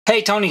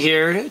Hey, Tony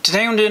here.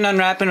 Today I'm doing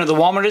unwrapping of the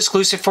Walmart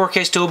exclusive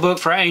 4K Steelbook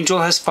for Angel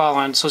Has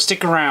Fallen, so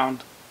stick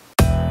around.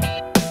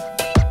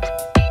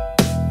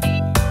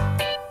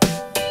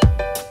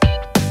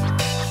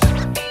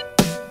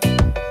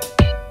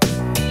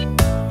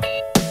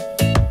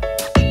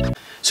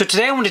 So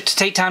today I wanted to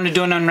take time to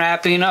do an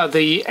unwrapping of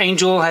the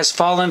Angel Has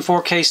Fallen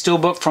 4K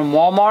Steelbook from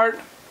Walmart.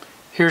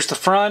 Here's the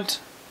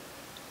front,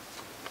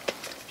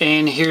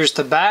 and here's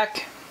the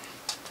back.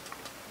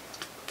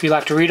 If you'd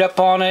like to read up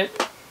on it,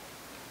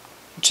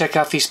 check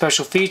out these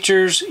special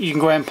features, you can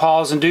go ahead and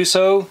pause and do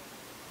so.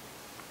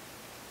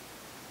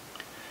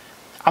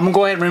 I'm going to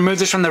go ahead and remove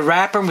this from the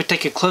wrapper and we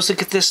take a close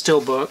look at this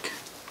Steelbook.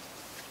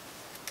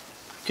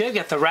 Okay, I've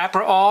got the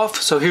wrapper off,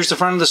 so here's the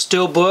front of the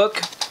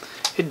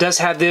Steelbook. It does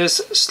have this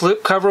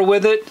slip cover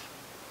with it.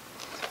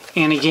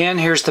 And again,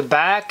 here's the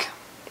back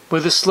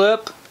with the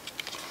slip.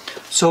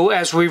 So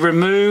as we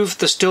remove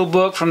the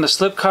Steelbook from the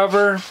slip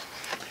cover,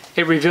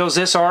 it reveals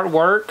this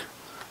artwork.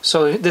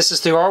 So this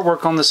is the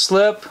artwork on the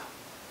slip,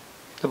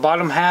 the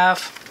bottom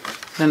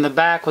half, then the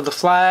back with the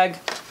flag,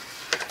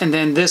 and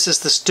then this is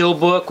the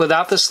Steelbook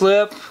without the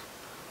slip.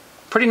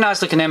 Pretty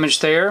nice looking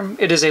image there.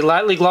 It is a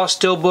lightly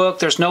glossed Steelbook.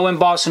 There's no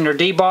embossing or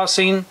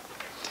debossing.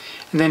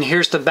 And then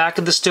here's the back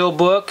of the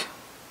Steelbook.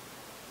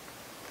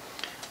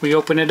 We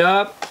open it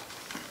up.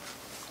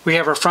 We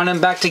have our front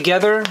and back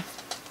together.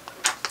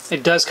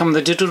 It does come with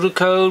a digital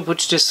code,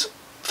 which just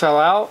fell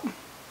out.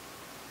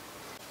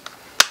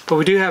 But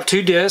we do have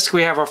two discs.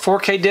 We have our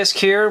 4K disc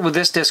here with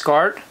this disc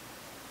art.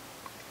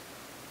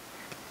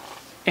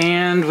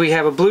 And we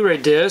have a Blu-ray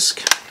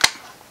disc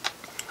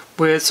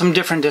with some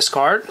different disc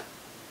art.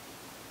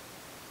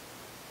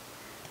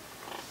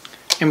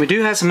 And we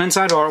do have some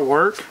inside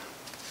artwork.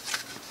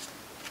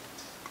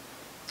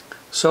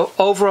 So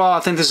overall, I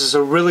think this is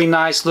a really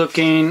nice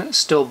looking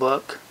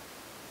Steelbook.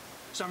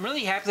 So I'm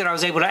really happy that I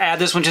was able to add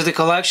this one to the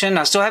collection.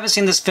 I still haven't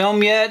seen this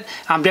film yet.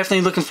 I'm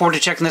definitely looking forward to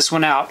checking this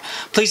one out.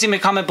 Please leave me a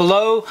comment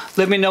below.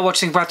 Let me know what you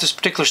think about this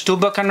particular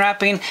Steelbook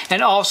unwrapping.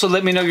 And also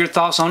let me know your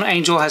thoughts on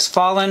Angel Has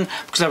Fallen,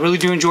 because I really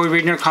do enjoy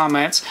reading your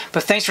comments.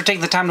 But thanks for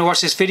taking the time to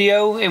watch this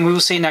video, and we will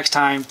see you next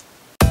time.